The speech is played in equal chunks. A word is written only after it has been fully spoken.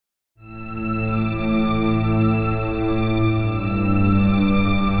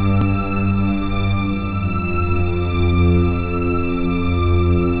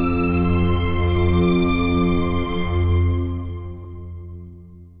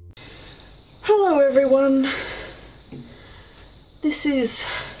Hello everyone, this is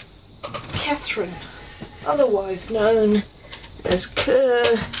Catherine, otherwise known as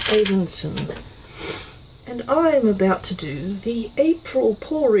Kerr Avenson, and I am about to do the April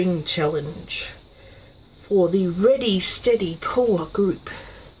pouring challenge for the Ready Steady Pour group.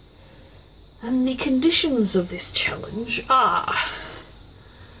 And the conditions of this challenge are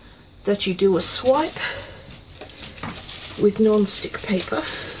that you do a swipe with non-stick paper,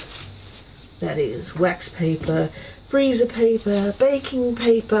 that is wax paper, freezer paper, baking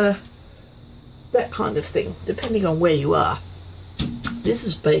paper, that kind of thing, depending on where you are. This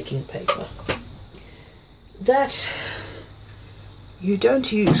is baking paper. That you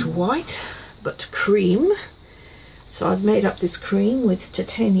don't use white, but cream. So I've made up this cream with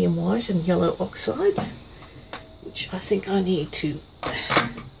titanium white and yellow oxide, which I think I need to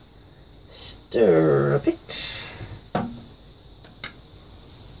stir a bit.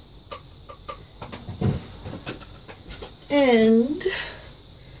 And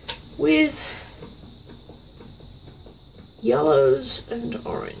with yellows and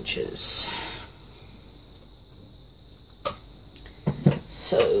oranges.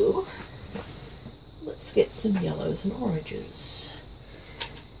 So let's get some yellows and oranges.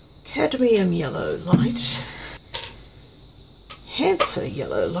 Cadmium yellow light, Hansa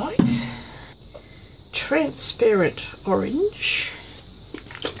yellow light, transparent orange,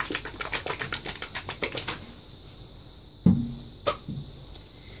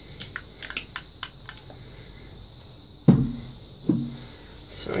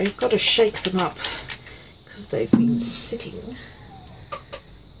 sorry, I've got to shake them up because they've been sitting,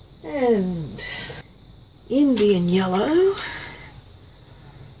 and Indian yellow,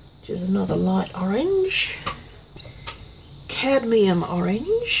 which is another light orange, cadmium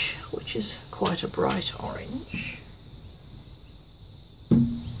orange, which is quite a bright orange,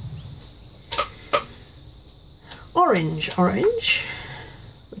 orange,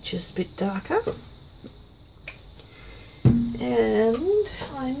 which is a bit darker, and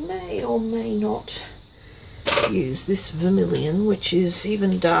I may or may not use this vermilion, which is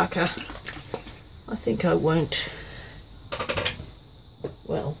even darker. I think I won't.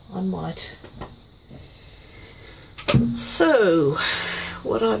 Well, I might. So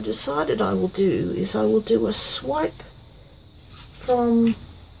what I've decided I will do is I will do a swipe from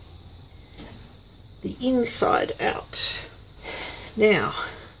the inside out. Now,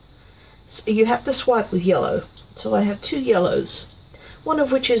 so you have to swipe with yellow. So I have two yellows, one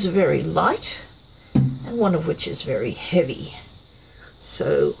of which is very light and one of which is very heavy.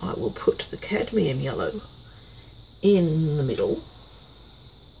 So I will put the cadmium yellow in the middle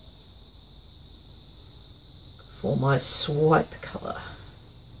for my swipe colour.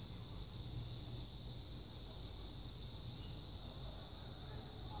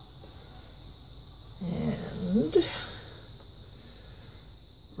 And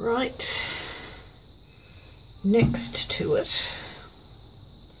right next to it,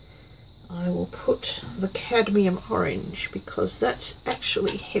 I will put the cadmium orange because that's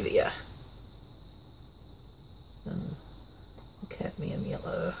actually heavier than the cadmium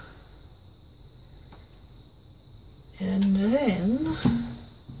yellow. And then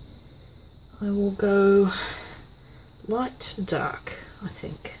I will go light to dark, I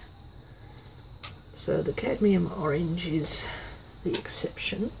think. So the cadmium orange is the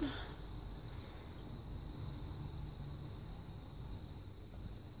exception.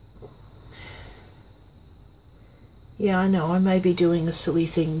 Yeah, I know, I may be doing a silly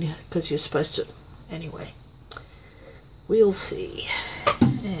thing because you're supposed to. Anyway, we'll see.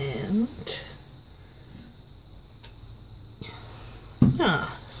 And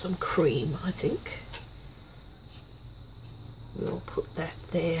some cream, I think. We'll put that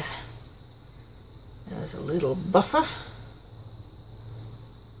there as a little buffer.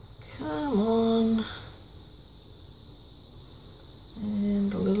 Come on.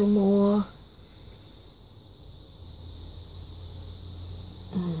 And a little more.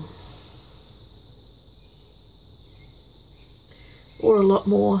 Or a lot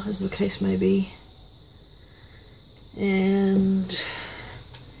more, as the case may be. And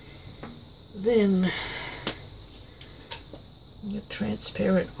then the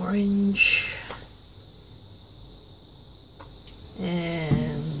transparent orange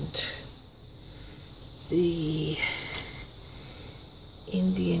and the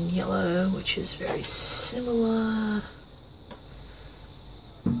Indian yellow, which is very similar,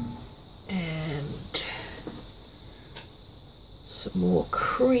 and some more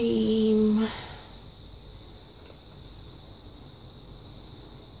cream,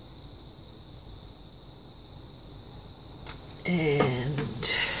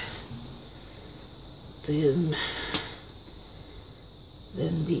 and than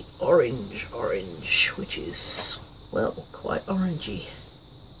the orange, which is, well, quite orangey.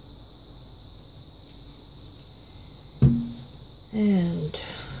 And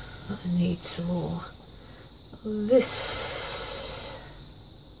I need some more of this.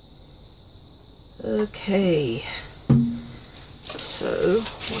 Okay, so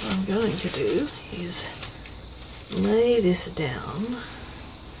what I'm going to do is lay this down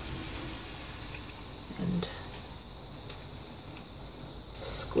and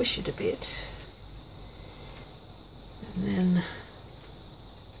squish it a bit, and then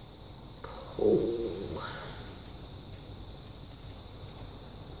pull.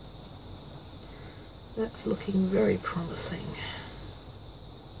 That's looking very promising.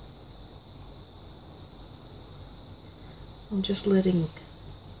 I'm just letting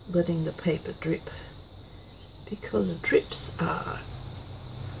the paper drip, because drips are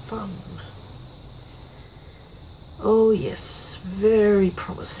fun. Oh yes, very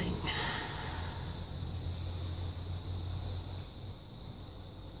promising.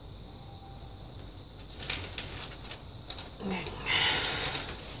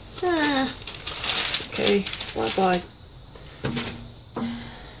 Okay, bye-bye.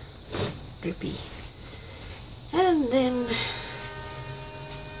 Drippy. And then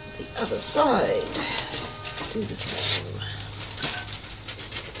the other side, do the same.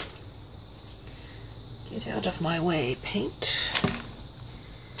 Get out of my way, paint.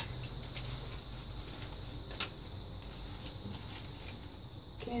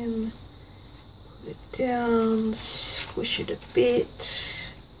 Again, put it down, squish it a bit,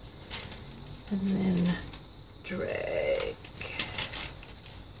 and then drag.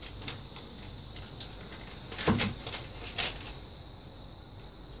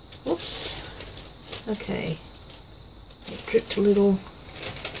 Whoops. Okay, it dripped a little.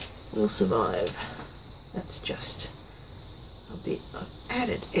 We'll survive. That's just a bit of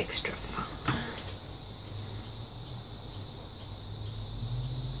added extra fun.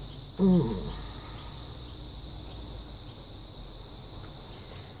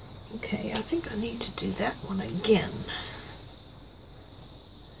 Okay, I think I need to do that one again.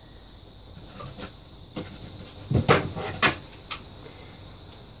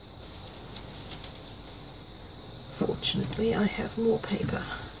 Fortunately, I have more paper.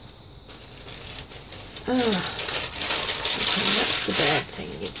 Okay, that's the bad thing,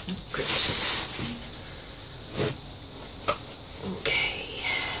 it drips. Okay,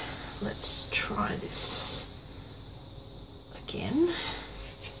 let's try this again.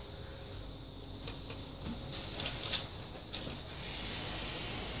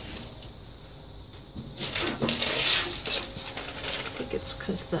 I think it's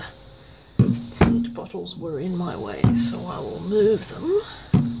because the paint bottles were in my way, so I will move them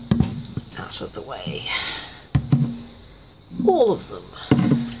out of the way. All of them.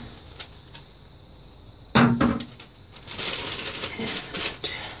 And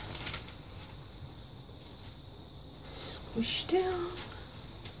squish down.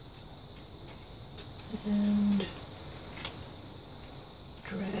 And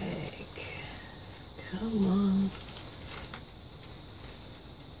drag. Come on.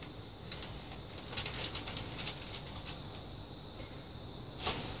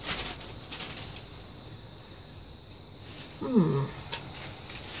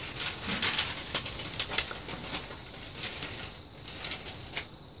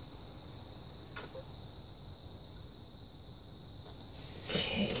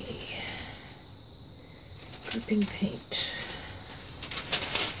 Okay. Dripping paint.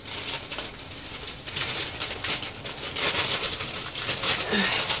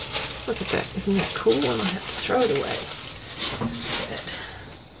 Look at that, isn't that cool? And I have to throw it away. Sad.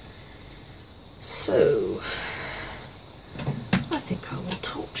 So, I think I will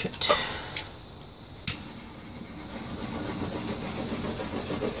torch it.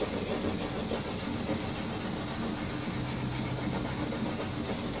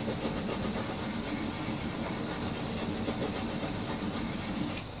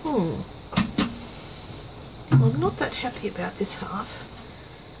 I'm not that happy about this half,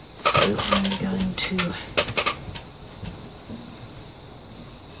 so I'm going to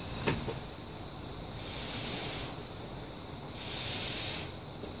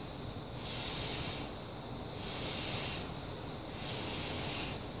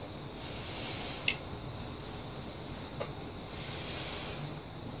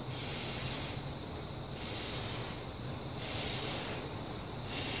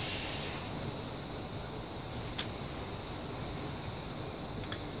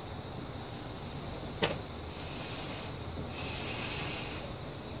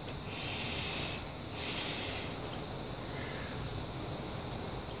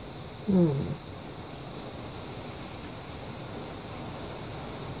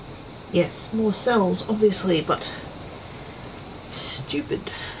Yes, more cells, obviously, but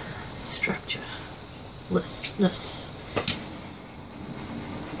stupid structurelessness.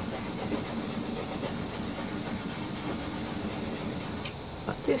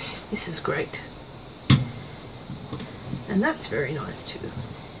 But this is great. And that's very nice too.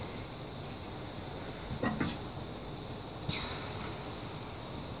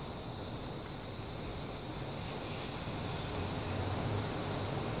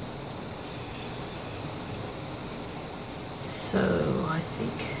 So I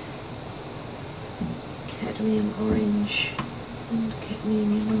think cadmium orange and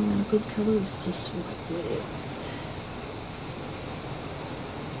cadmium yellow are good colours to swipe with.